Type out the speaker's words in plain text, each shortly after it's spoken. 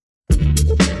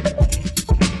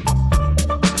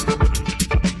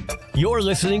You're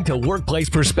listening to Workplace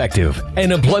Perspective,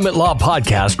 an employment law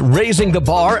podcast raising the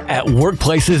bar at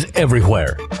workplaces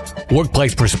everywhere.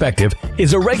 Workplace Perspective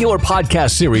is a regular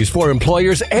podcast series for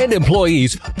employers and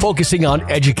employees focusing on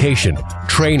education,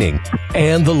 training,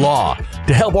 and the law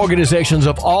to help organizations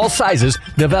of all sizes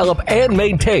develop and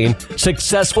maintain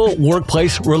successful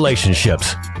workplace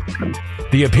relationships.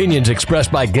 The opinions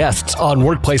expressed by guests on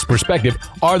Workplace Perspective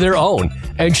are their own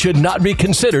and should not be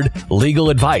considered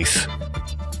legal advice.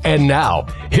 And now,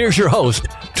 here's your host,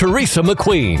 Teresa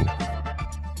McQueen.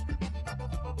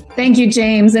 Thank you,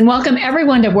 James, and welcome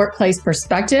everyone to Workplace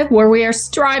Perspective, where we are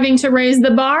striving to raise the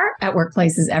bar at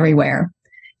workplaces everywhere.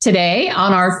 Today,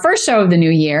 on our first show of the new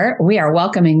year, we are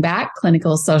welcoming back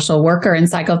clinical social worker and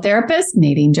psychotherapist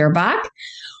Nadine Durbach.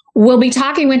 We'll be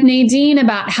talking with Nadine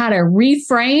about how to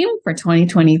reframe for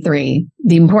 2023,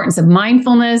 the importance of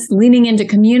mindfulness, leaning into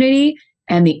community,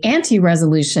 and the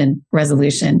anti-resolution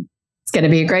resolution. It's going to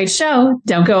be a great show.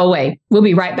 Don't go away. We'll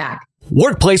be right back.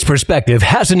 Workplace Perspective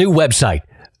has a new website.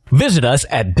 Visit us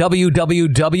at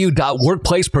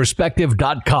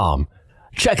www.workplaceperspective.com.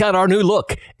 Check out our new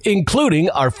look, including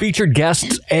our featured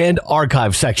guests and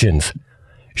archive sections.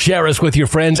 Share us with your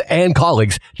friends and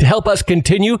colleagues to help us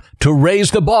continue to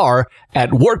raise the bar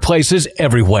at workplaces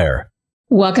everywhere.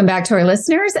 Welcome back to our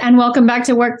listeners, and welcome back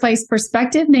to Workplace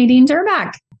Perspective, Nadine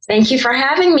Durbach. Thank you for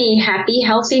having me. Happy,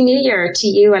 healthy New Year to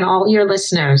you and all your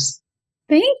listeners.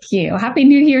 Thank you. Happy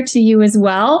New Year to you as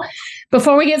well.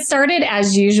 Before we get started,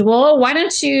 as usual, why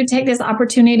don't you take this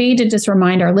opportunity to just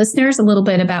remind our listeners a little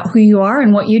bit about who you are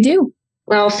and what you do?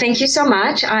 Well, thank you so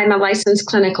much. I'm a licensed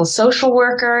clinical social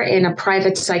worker in a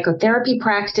private psychotherapy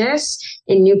practice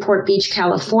in Newport Beach,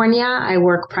 California. I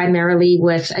work primarily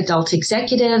with adult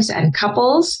executives and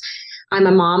couples. I'm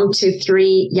a mom to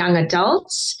 3 young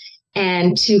adults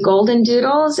and 2 golden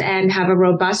doodles, and have a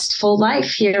robust full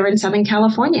life here in Southern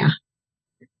California.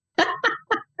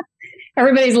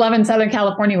 Everybody's loving Southern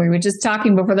California. We were just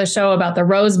talking before the show about the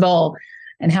Rose Bowl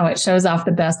and how it shows off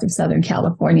the best of Southern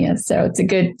California. So it's a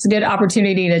good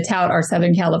opportunity to tout our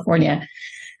Southern California.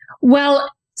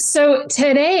 Well, so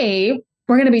today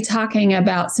we're going to be talking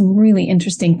about some really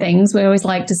interesting things. We always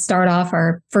like to start off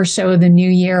our first show of the new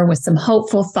year with some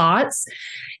hopeful thoughts.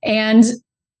 And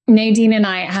Nadine and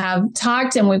I have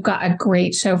talked, and we've got a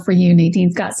great show for you.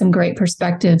 Nadine's got some great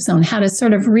perspectives on how to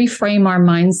sort of reframe our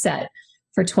mindset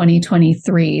for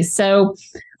 2023. So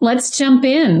let's jump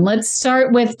in. Let's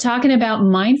start with talking about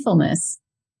mindfulness.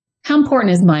 How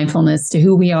important is mindfulness to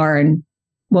who we are and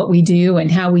what we do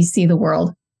and how we see the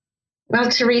world? Well,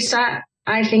 Teresa,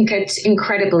 I think it's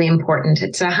incredibly important.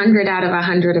 It's 100 out of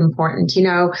 100 important. You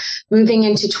know, moving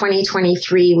into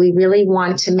 2023, we really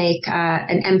want to make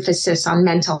an emphasis on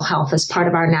mental health as part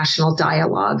of our national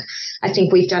dialogue. I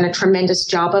think we've done a tremendous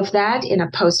job of that in a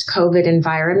post-COVID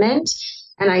environment.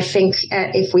 And I think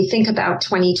if we think about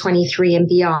 2023 and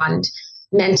beyond,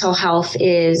 mental health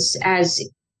is as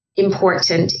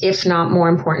important, if not more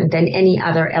important, than any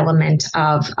other element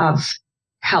of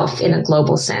health in a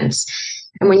global sense.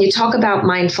 And when you talk about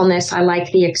mindfulness, I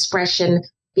like the expression,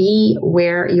 be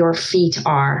where your feet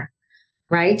are,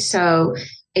 right? So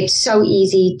it's so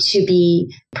easy to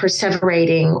be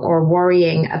perseverating or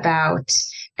worrying about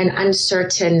an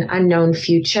uncertain, unknown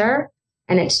future.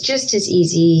 And it's just as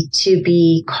easy to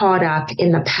be caught up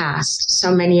in the past.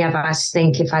 So many of us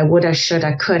think, if I woulda,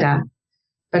 shoulda, coulda.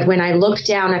 But when I look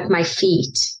down at my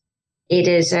feet, it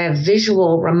is a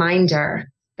visual reminder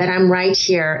that I'm right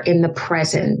here in the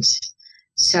present.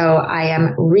 So I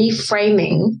am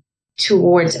reframing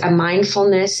towards a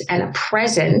mindfulness and a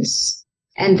presence.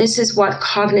 And this is what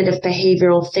cognitive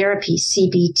behavioral therapy,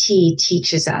 CBT,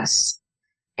 teaches us.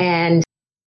 And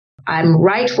I'm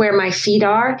right where my feet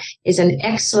are is an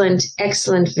excellent,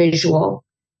 excellent visual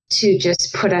to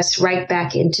just put us right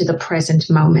back into the present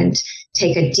moment.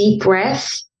 Take a deep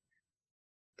breath,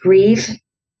 breathe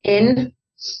in,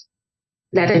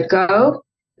 let it go,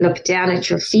 look down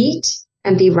at your feet,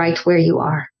 and be right where you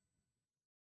are.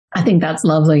 I think that's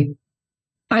lovely.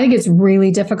 I think it's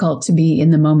really difficult to be in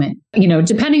the moment, you know,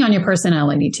 depending on your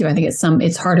personality too. I think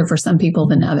it's harder for some people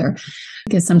than other,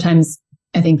 because sometimes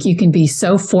I think you can be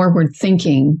so forward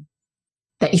thinking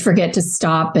that you forget to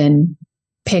stop and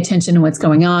pay attention to what's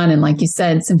going on. And like you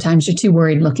said, sometimes you're too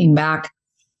worried looking back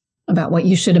about what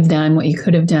you should have done, what you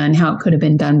could have done, how it could have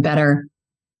been done better,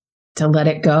 to let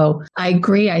it go. I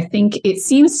agree. I think it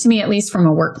seems to me, at least from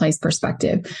a workplace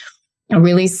perspective, I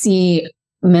really see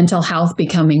mental health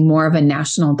becoming more of a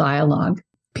national dialogue,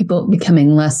 people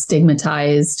becoming less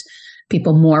stigmatized,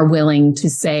 people more willing to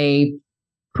say,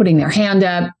 putting their hand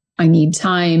up, I need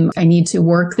time. I need to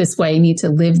work this way. I need to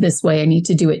live this way. I need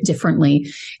to do it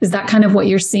differently. Is that kind of what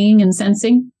you're seeing and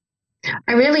sensing?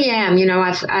 I really am.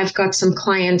 I've got some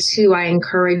clients who I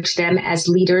encourage them as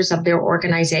leaders of their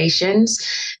organizations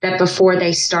that before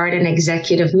they start an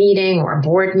executive meeting or a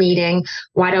board meeting,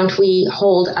 why don't we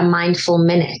hold a mindful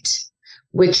minute,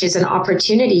 which is an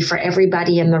opportunity for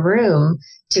everybody in the room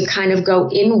to kind of go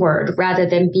inward rather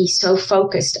than be so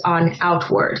focused on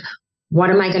outward. What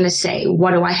am I going to say?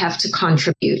 What do I have to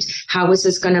contribute? How is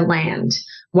this going to land?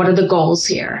 What are the goals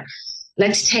here?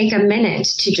 Let's take a minute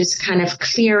to just kind of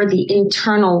clear the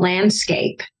internal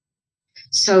landscape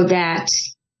so that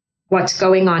what's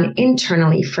going on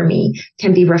internally for me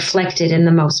can be reflected in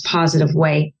the most positive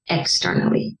way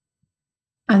externally.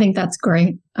 I think that's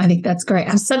great. I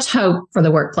have such hope for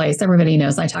the workplace. Everybody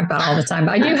knows I talk about it all the time,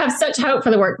 but I do have such hope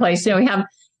for the workplace. We have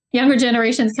younger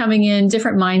generations coming in,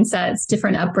 different mindsets,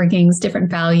 different upbringings, different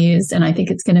values. And I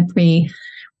think it's going to be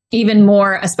even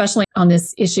more, especially on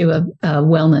this issue of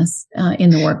wellness in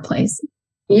the workplace.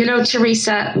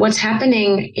 Teresa, what's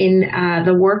happening in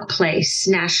the workplace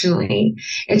nationally,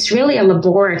 it's really a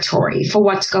laboratory for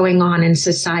what's going on in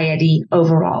society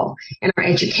overall, in our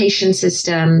education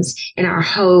systems, in our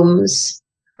homes,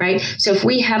 right? So if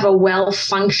we have a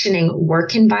well-functioning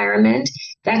work environment,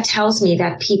 that tells me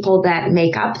that people that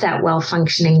make up that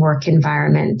well-functioning work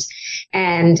environment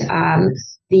and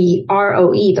the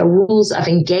ROE, the rules of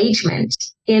engagement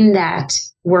in that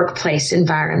workplace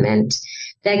environment,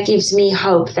 that gives me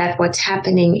hope that what's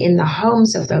happening in the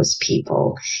homes of those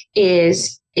people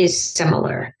is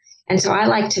similar. And so I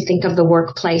like to think of the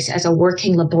workplace as a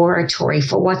working laboratory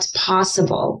for what's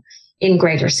possible in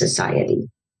greater society.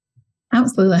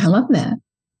 Absolutely. I love that.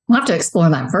 We'll have to explore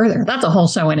that further. That's a whole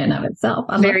show in and of itself.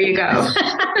 There you go.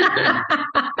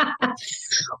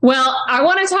 Well, I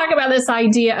want to talk about this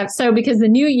idea of, because the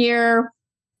new year,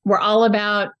 we're all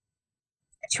about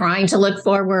trying to look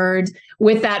forward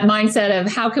with that mindset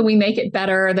of how can we make it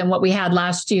better than what we had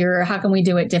last year? How can we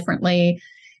do it differently?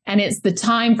 And it's the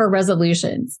time for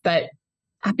resolutions. But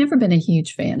I've never been a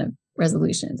huge fan of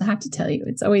resolutions. I have to tell you,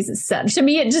 it's always to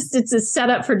me, it's a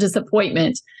setup for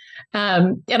disappointment.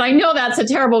 And I know that's a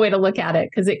terrible way to look at it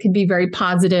because it could be very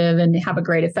positive and have a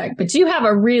great effect. But you have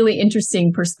a really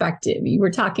interesting perspective. You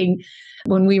were talking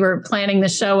when we were planning the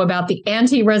show about the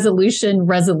anti-resolution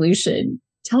resolution.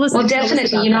 Tell us. Well,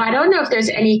 definitely. I don't know if there's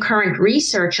any current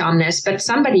research on this, but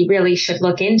somebody really should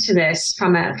look into this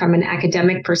from an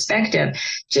academic perspective.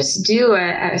 Just do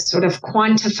a sort of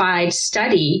quantified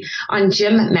study on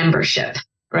gym membership,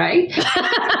 right?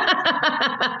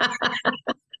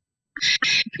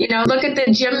 Look at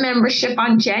the gym membership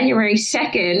on January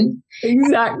 2nd.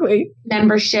 Exactly.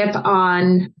 Membership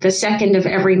on the 2nd of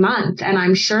every month. And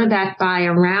I'm sure that by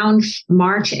around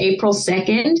March, April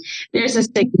 2nd, there's a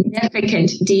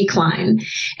significant decline.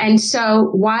 And so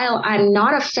while I'm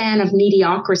not a fan of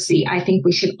mediocrity, I think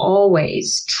we should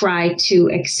always try to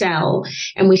excel,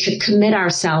 and we should commit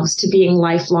ourselves to being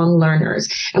lifelong learners,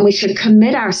 and we should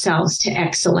commit ourselves to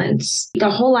excellence. The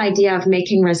whole idea of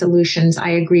making resolutions, I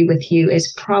agree with you,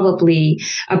 is probably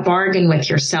a bargain with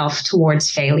yourself towards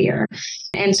failure.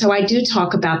 And so I do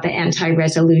talk about the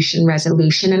anti-resolution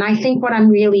resolution. And I think what I'm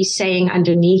really saying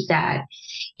underneath that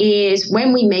is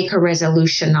when we make a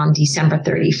resolution on December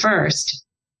 31st,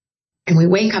 and we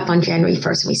wake up on January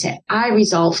 1st and we say, I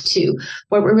resolve to,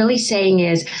 what we're really saying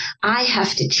is, I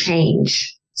have to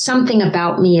change. Something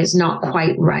about me is not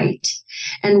quite right.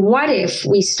 And what if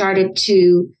we started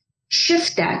to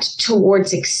shift that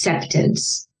towards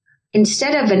acceptance?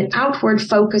 Instead of an outward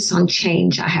focus on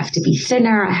change, I have to be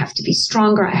thinner, I have to be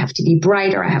stronger, I have to be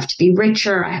brighter, I have to be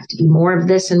richer, I have to be more of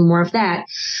this and more of that.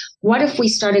 What if we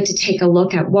started to take a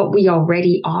look at what we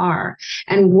already are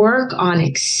and work on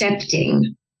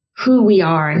accepting who we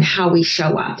are and how we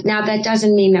show up? Now, that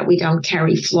doesn't mean that we don't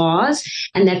carry flaws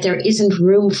and that there isn't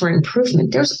room for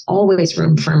improvement. There's always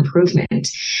room for improvement.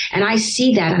 And I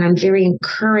see that, and I'm very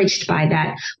encouraged by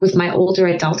that with my older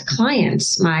adult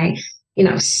clients, my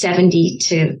 70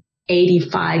 to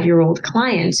 85-year-old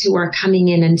clients who are coming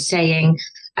in and saying,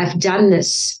 I've done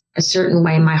this a certain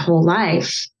way my whole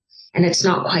life, and it's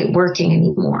not quite working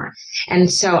anymore.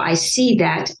 And so I see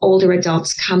that older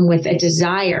adults come with a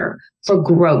desire for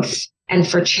growth and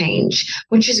for change,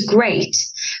 which is great.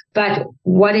 But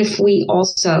what if we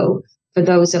also, for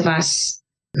those of us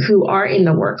who are in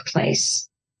the workplace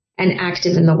and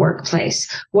active in the workplace,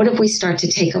 what if we start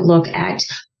to take a look at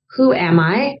who am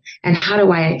I and how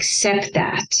do I accept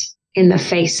that in the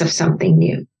face of something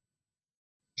new?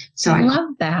 So I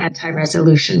love that.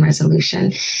 Anti-resolution.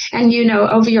 And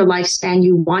over your lifespan,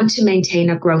 you want to maintain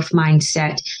a growth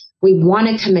mindset We want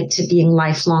to commit to being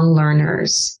lifelong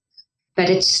learners, but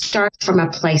it starts from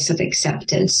a place of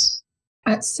acceptance.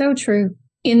 That's so true.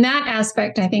 In that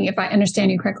aspect, I think if I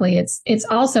understand you correctly, it's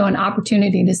also an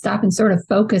opportunity to stop and sort of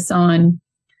focus on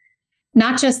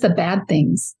not just the bad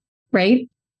things, right?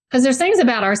 Because there's things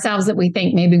about ourselves that we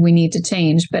think maybe we need to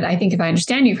change. But I think if I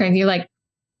understand you correctly, you're like,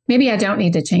 maybe I don't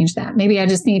need to change that. Maybe I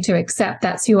just need to accept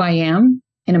that's who I am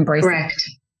and embrace it.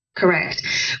 Correct.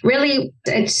 Really,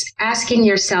 it's asking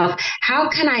yourself, how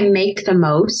can I make the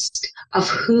most of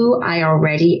who I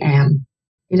already am?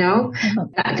 You know,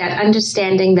 that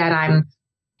understanding that I'm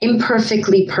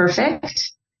imperfectly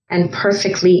perfect and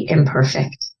perfectly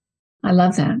imperfect. I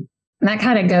love that. And that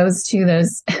kind of goes to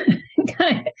those,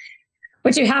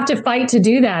 what you have to fight to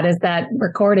do that is that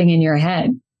recording in your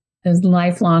head, those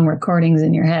lifelong recordings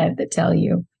in your head that tell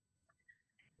you,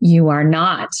 you are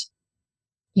not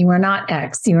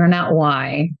X, you are not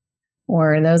Y,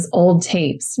 or those old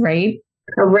tapes, right?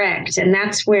 Correct. And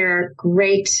that's where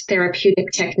great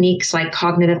therapeutic techniques like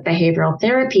cognitive behavioral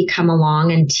therapy come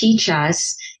along and teach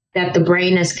us that the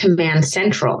brain is command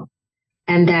central.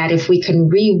 And that if we can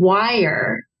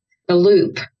rewire the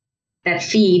loop that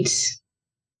feeds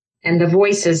and the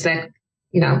voices that,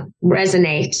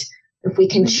 resonate, if we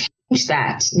can change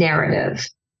that narrative,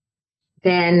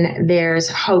 then there's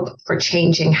hope for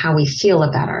changing how we feel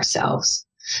about ourselves.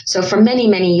 So for many,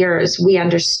 many years, we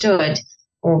understood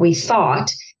or we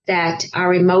thought that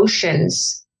our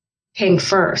emotions came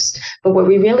first. But what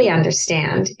we really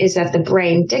understand is that the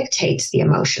brain dictates the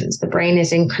emotions. The brain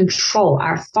is in control.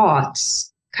 Our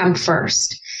thoughts come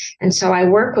first. And so I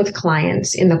work with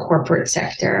clients in the corporate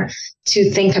sector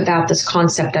to think about this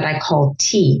concept that I call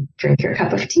T, drink your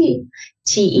cup of tea,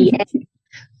 TEA,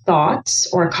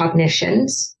 thoughts or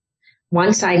cognitions.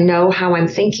 Once I know how I'm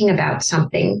thinking about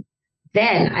something,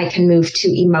 then I can move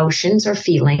to emotions or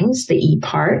feelings, the E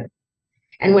part.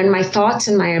 And when my thoughts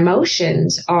and my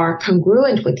emotions are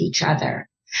congruent with each other,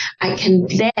 I can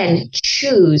then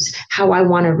choose how I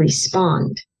want to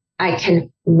respond. I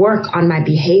can work on my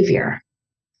behavior.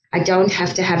 I don't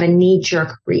have to have a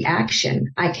knee-jerk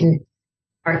reaction. I can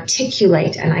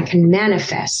articulate and I can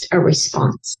manifest a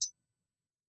response.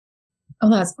 Oh,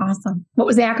 that's awesome. What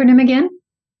was the acronym again?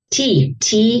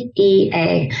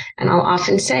 TEA. And I'll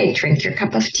often say, drink your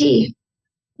cup of tea.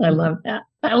 I love that.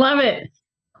 I love it.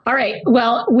 All right.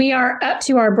 Well, we are up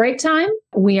to our break time.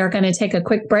 We are going to take a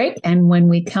quick break. And when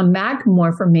we come back,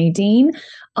 more from Nadine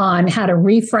on how to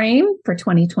reframe for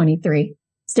 2023.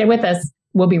 Stay with us.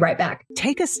 We'll be right back.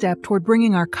 Take a step toward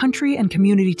bringing our country and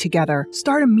community together.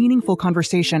 Start a meaningful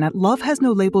conversation at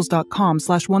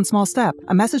lovehasnolabels.com/onesmallstep.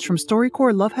 A message from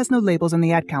StoryCorps, Love Has No Labels, and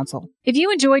the Ad Council. If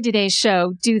you enjoyed today's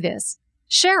show, do this.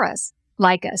 Share us,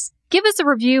 like us, give us a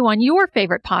review on your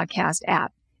favorite podcast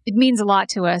app. It means a lot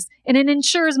to us, and it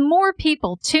ensures more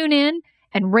people tune in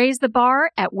and raise the bar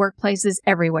at workplaces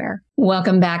everywhere.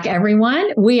 Welcome back,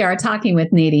 everyone. We are talking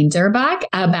with Nadine Durbach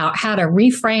about how to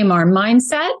reframe our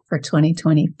mindset for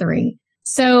 2023.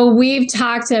 So we've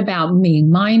talked about being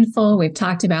mindful. We've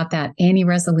talked about that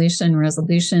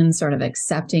resolution, sort of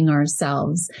accepting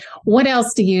ourselves. What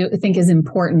else do you think is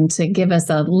important to give us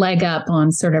a leg up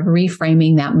on sort of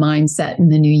reframing that mindset in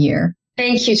the new year?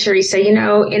 Thank you, Teresa.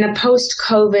 In a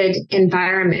post-COVID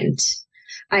environment,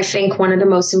 I think one of the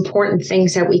most important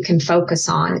things that we can focus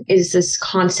on is this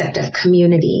concept of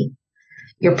community,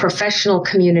 your professional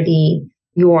community,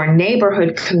 your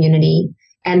neighborhood community,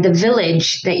 and the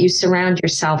village that you surround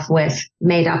yourself with,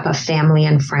 made up of family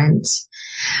and friends.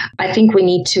 I think we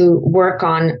need to work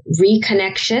on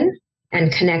reconnection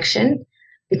and connection,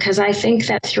 because I think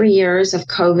that 3 years of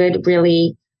COVID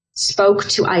really spoke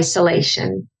to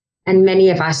isolation. And many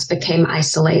of us became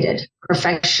isolated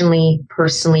professionally,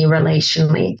 personally,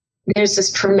 relationally. There's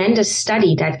this tremendous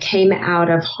study that came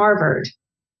out of Harvard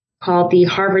called the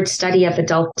Harvard Study of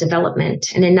Adult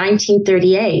Development. And in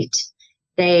 1938,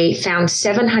 they found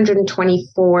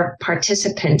 724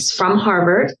 participants from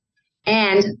Harvard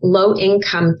and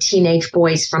low-income teenage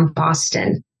boys from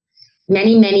Boston.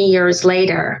 Many, many years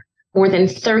later, more than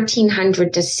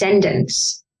 1,300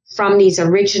 descendants from these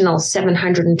original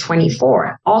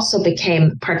 724 also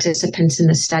became participants in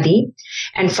the study.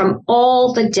 And from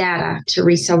all the data,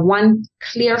 Teresa, one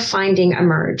clear finding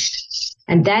emerged,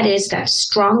 and that is that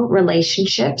strong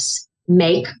relationships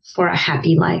make for a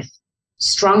happy life.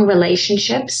 Strong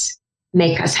relationships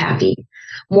make us happy.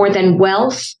 More than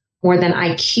wealth, more than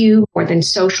IQ, more than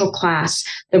social class,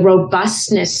 the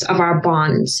robustness of our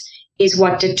bonds is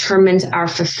what determines our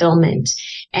fulfillment.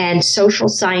 And social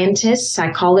scientists,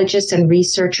 psychologists, and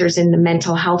researchers in the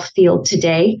mental health field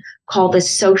today call this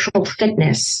social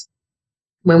fitness.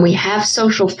 When we have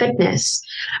social fitness,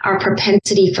 our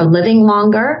propensity for living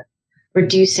longer,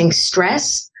 reducing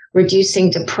stress, reducing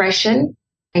depression,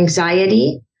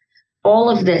 anxiety, all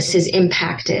of this is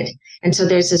impacted. And so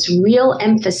there's this real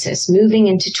emphasis moving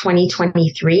into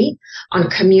 2023 on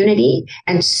community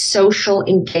and social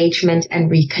engagement and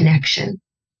reconnection.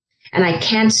 And I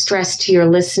can't stress to your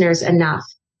listeners enough,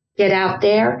 get out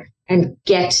there and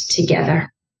get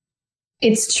together.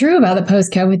 It's true about the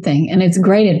post-COVID thing, and it's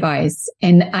great advice.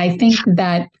 And I think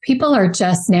that people are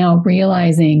just now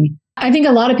realizing, I think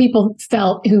a lot of people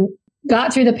felt who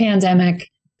got through the pandemic,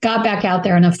 got back out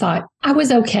there and have thought, I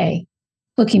was okay.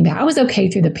 Looking back, I was okay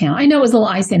through the pandemic. I know it was a little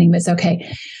isolating, but it's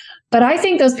okay. But I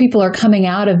think those people are coming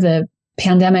out of the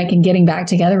pandemic and getting back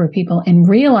together with people and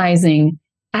realizing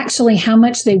actually how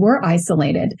much they were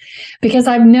isolated. Because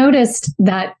I've noticed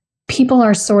that people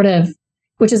are sort of,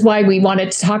 which is why we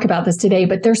wanted to talk about this today,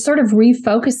 but they're sort of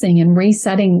refocusing and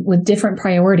resetting with different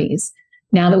priorities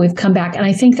now that we've come back. And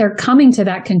I think they're coming to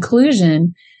that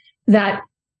conclusion that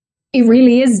it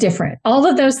really is different. All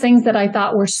of those things that I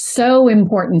thought were so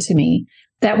important to me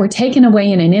that were taken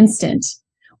away in an instant,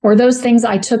 or those things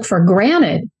I took for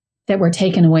granted that were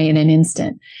taken away in an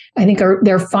instant, I think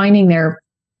they're finding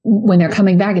when they're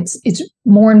coming back, it's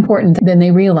more important than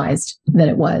they realized that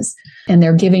it was. And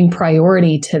they're giving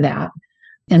priority to that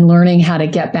and learning how to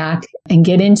get back and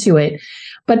get into it.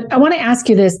 But I want to ask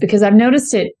you this because I've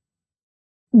noticed it.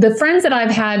 The friends that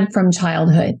I've had from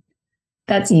childhood,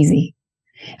 that's easy.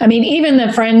 I mean, even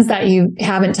the friends that you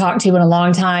haven't talked to in a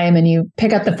long time and you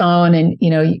pick up the phone and,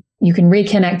 you can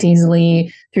reconnect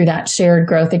easily through that shared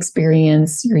growth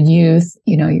experience, your youth,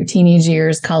 your teenage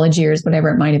years, college years, whatever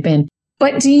it might have been.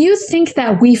 But do you think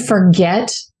that we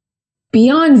forget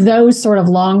beyond those sort of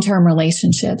long-term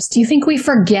relationships? Do you think we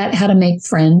forget how to make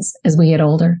friends as we get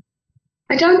older?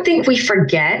 I don't think we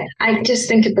forget. I just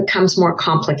think it becomes more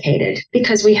complicated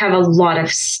because we have a lot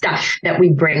of stuff that we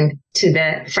bring to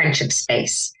the friendship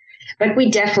space, but we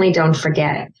definitely don't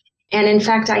forget. And in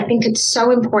fact, I think it's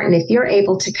so important if you're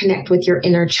able to connect with your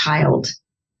inner child,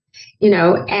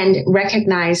 and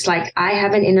recognize like, I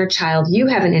have an inner child, you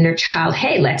have an inner child.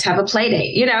 Hey, let's have a play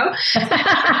date,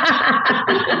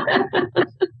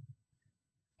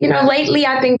 Lately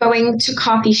I've been going to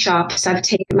coffee shops. I've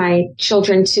taken my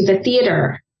children to the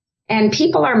theater and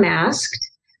people are masked,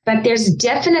 but there's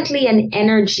definitely an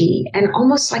energy and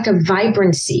almost like a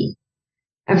vibrancy,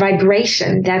 a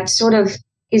vibration that sort of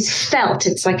is felt.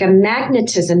 It's like a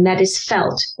magnetism that is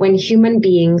felt when human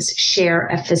beings share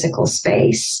a physical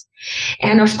space.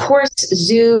 And of course,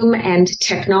 Zoom and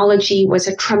technology was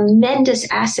a tremendous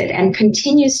asset and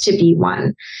continues to be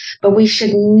one, but we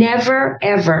should never,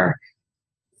 ever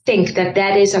think that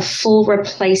that is a full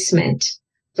replacement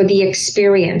for the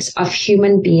experience of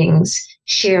human beings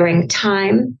sharing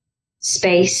time,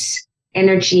 space,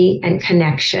 energy, and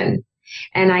connection.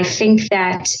 And I think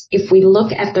that if we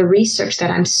look at the research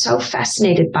that I'm so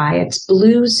fascinated by, it's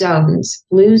blue zones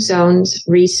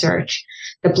research.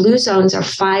 The blue zones are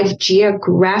 5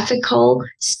 geographical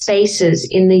spaces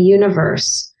in the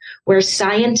universe where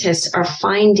scientists are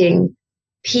finding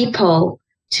people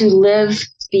to live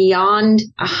beyond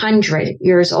 100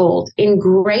 years old in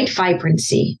great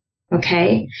vibrancy.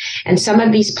 Okay. And some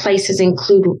of these places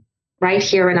include right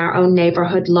here in our own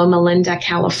neighborhood, Loma Linda,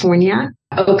 California,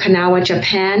 Okinawa,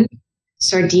 Japan,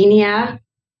 Sardinia,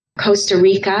 Costa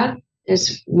Rica.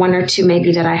 There's 1 or 2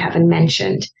 maybe that I haven't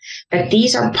mentioned. But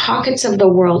these are pockets of the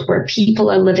world where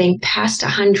people are living past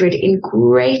 100 in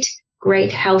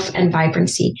great health and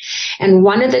vibrancy. And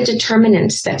one of the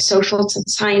determinants that social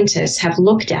scientists have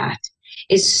looked at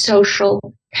is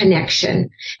social connection,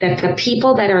 that the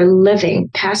people that are living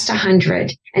past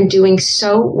 100 and doing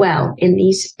so well in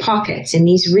these pockets, in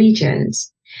these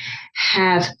regions,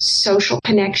 have social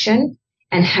connection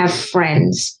and have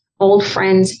friends, old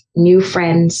friends, new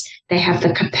friends. They have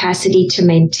the capacity to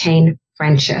maintain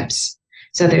friendships.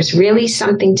 So there's really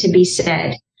something to be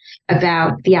said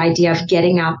about the idea of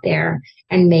getting out there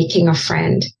and making a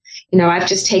friend. I've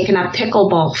just taken up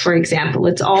pickleball, for example.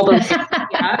 It's all those things.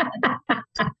 Yeah.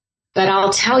 But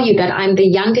I'll tell you that I'm the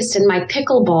youngest in my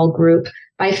pickleball group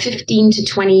by 15 to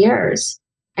 20 years.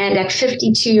 And at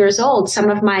 52 years old, some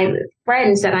of my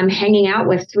friends that I'm hanging out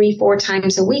with 3-4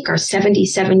 times a week are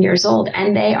 77 years old,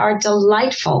 and they are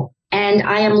delightful. And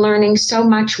I am learning so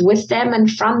much with them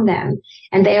and from them.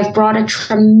 And they have brought a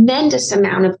tremendous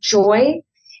amount of joy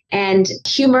and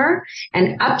humor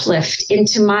and uplift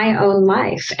into my own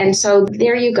life. And so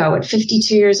there you go. At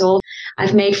 52 years old,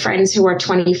 I've made friends who are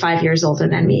 25 years older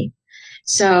than me.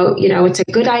 So, it's a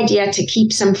good idea to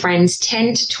keep some friends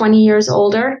 10 to 20 years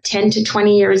older, 10 to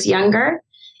 20 years younger,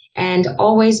 and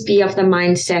always be of the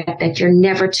mindset that you're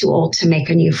never too old to make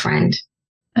a new friend.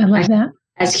 I love that.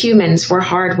 As humans, we're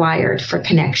hardwired for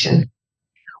connection.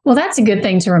 Well, that's a good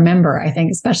thing to remember, I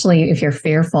think, especially if you're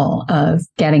fearful of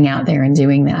getting out there and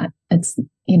doing that. It's,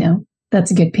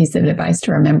 that's a good piece of advice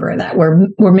to remember, that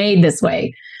we're made this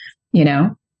way,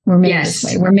 we're made this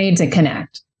way. We're made to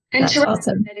connect. And that's to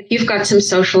awesome. That if you've got some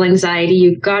social anxiety,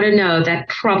 you've got to know that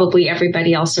probably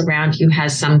everybody else around you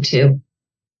has some too.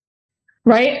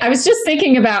 Right. I was just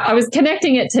thinking I was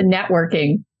connecting it to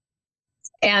networking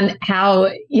and how,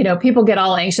 people get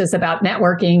all anxious about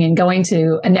networking and going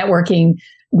to a networking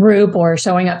group or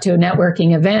showing up to a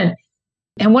networking event.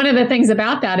 And one of the things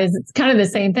about that is it's kind of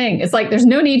the same thing. It's like, there's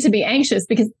no need to be anxious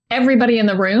because everybody in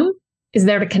the room is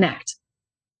there to connect.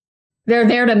 They're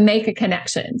there to make a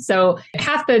connection. So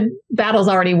half the battle's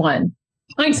already won.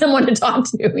 Find someone to talk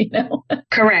to,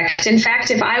 Correct. In fact,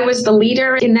 if I was the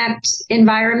leader in that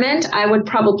environment, I would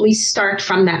probably start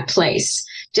from that place,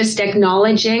 just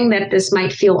acknowledging that this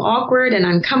might feel awkward and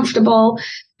uncomfortable,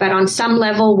 but on some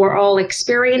level, we're all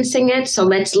experiencing it. So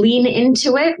let's lean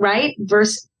into it, right?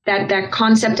 Versus that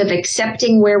concept of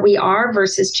accepting where we are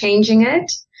versus changing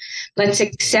it. Let's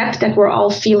accept that we're all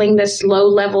feeling this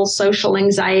low-level social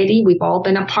anxiety. We've all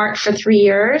been apart for 3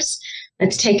 years.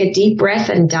 Let's take a deep breath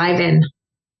and dive in.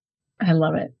 I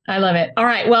love it. I love it. All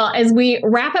right. Well, as we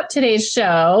wrap up today's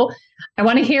show, I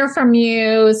want to hear from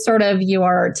you sort of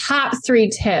your top 3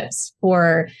 tips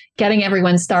for getting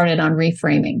everyone started on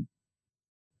reframing.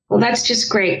 Well, that's just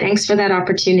great. Thanks for that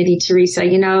opportunity, Teresa.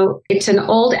 It's an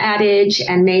old adage,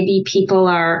 and maybe people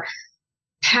are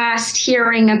past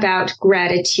hearing about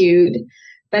gratitude,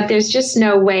 but there's just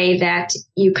no way that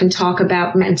you can talk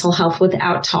about mental health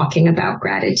without talking about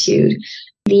gratitude.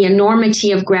 The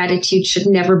enormity of gratitude should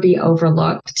never be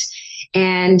overlooked.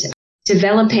 And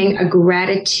developing a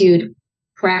gratitude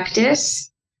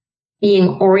practice, being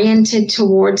oriented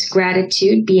towards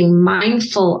gratitude, being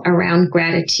mindful around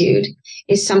gratitude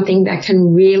is something that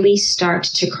can really start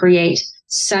to create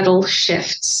subtle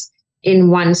shifts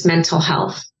in one's mental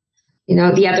health.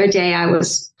 The other day I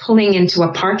was pulling into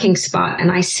a parking spot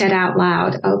and I said out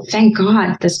loud, "Oh, thank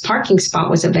God this parking spot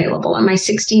was available." And my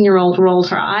 16-year-old rolled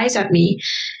her eyes at me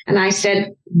and I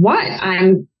said, "What?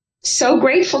 I'm so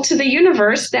grateful to the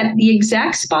universe that the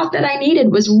exact spot that I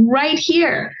needed was right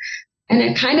here." And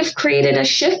it kind of created a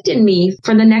shift in me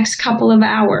for the next couple of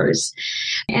hours.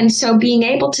 And so being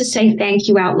able to say thank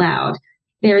you out loud.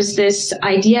 There's this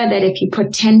idea that if you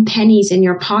put 10 pennies in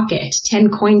your pocket,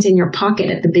 10 coins in your pocket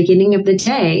at the beginning of the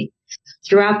day,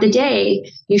 throughout the day,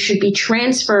 you should be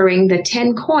transferring the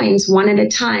 10 coins one at a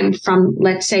time from,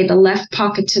 let's say, the left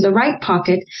pocket to the right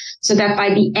pocket, so that by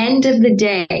the end of the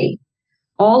day,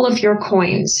 all of your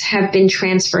coins have been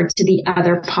transferred to the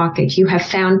other pocket. You have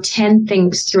found 10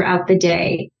 things throughout the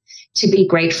day to be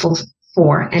grateful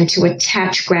for and to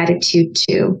attach gratitude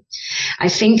to. I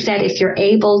think that if you're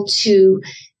able to,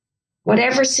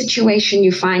 whatever situation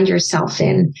you find yourself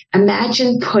in,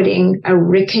 imagine putting a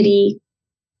rickety,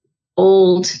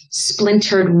 old,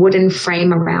 splintered wooden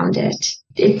frame around it.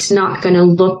 It's not going to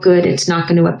look good. It's not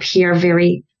going to appear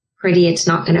very pretty. It's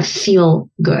not going to feel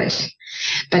good.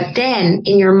 But then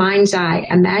in your mind's eye,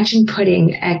 imagine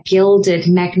putting a gilded,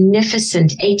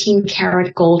 magnificent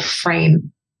 18-karat gold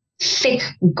frame, thick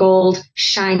gold,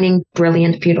 shining,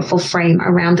 brilliant, beautiful frame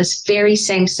around this very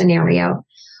same scenario.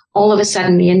 All of a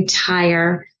sudden, the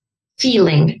entire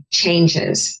feeling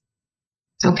changes.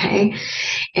 Okay.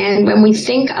 And when we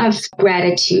think of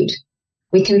gratitude,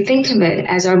 we can think of it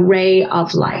as a ray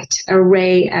of light, a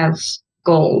ray of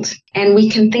gold. And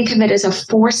we can think of it as a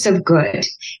force of good.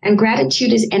 And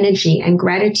gratitude is energy, and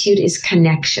gratitude is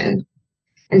connection.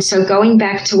 And so going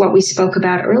back to what we spoke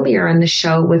about earlier in the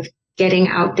show with getting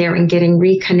out there and getting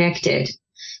reconnected,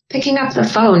 picking up the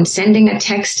phone, sending a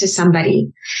text to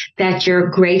somebody that you're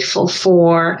grateful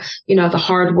for, the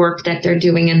hard work that they're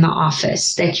doing in the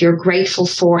office, that you're grateful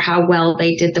for how well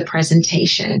they did the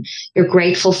presentation, you're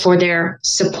grateful for their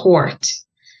support.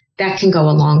 That can go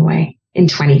a long way in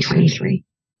 2023.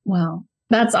 Wow,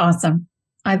 that's awesome.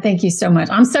 I thank you so much.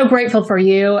 I'm so grateful for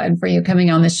you and for you coming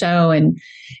on the show and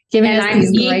giving us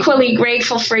these I'm equally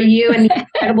grateful for you and the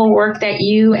incredible work that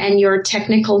you and your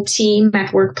technical team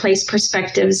at Workplace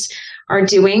Perspectives are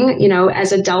doing.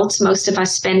 As adults, most of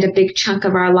us spend a big chunk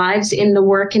of our lives in the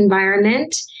work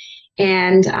environment.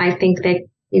 And I think that,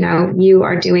 you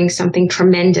are doing something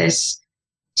tremendous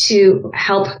to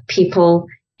help people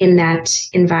in that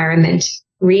environment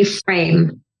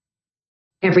reframe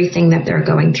everything that they're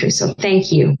going through. So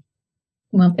thank you.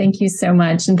 Well, thank you so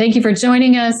much. And thank you for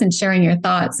joining us and sharing your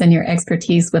thoughts and your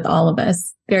expertise with all of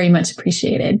us. Very much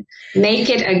appreciated.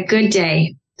 Make it a good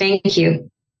day. Thank you.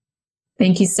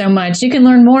 Thank you so much. You can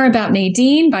learn more about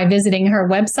Nadine by visiting her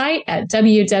website at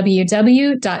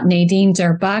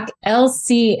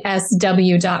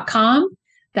www.nadinedurbachlcsw.com.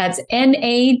 That's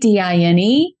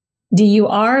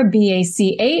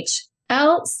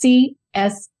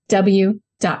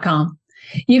NADINEDURBACHLCSW.com.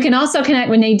 You can also connect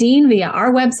with Nadine via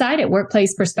our website at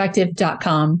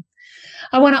workplaceperspective.com.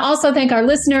 I want to also thank our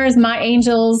listeners, my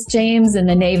angels, James and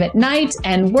the Knave at Night,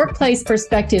 and Workplace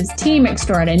Perspectives team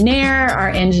extraordinaire, our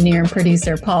engineer and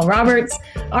producer, Paul Roberts,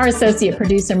 our associate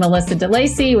producer, Melissa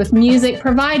DeLacy, with music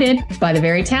provided by the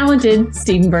very talented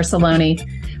Stephen Versaloni.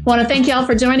 I want to thank you all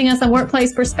for joining us on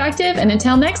Workplace Perspective, and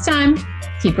until next time,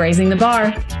 keep raising the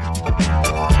bar.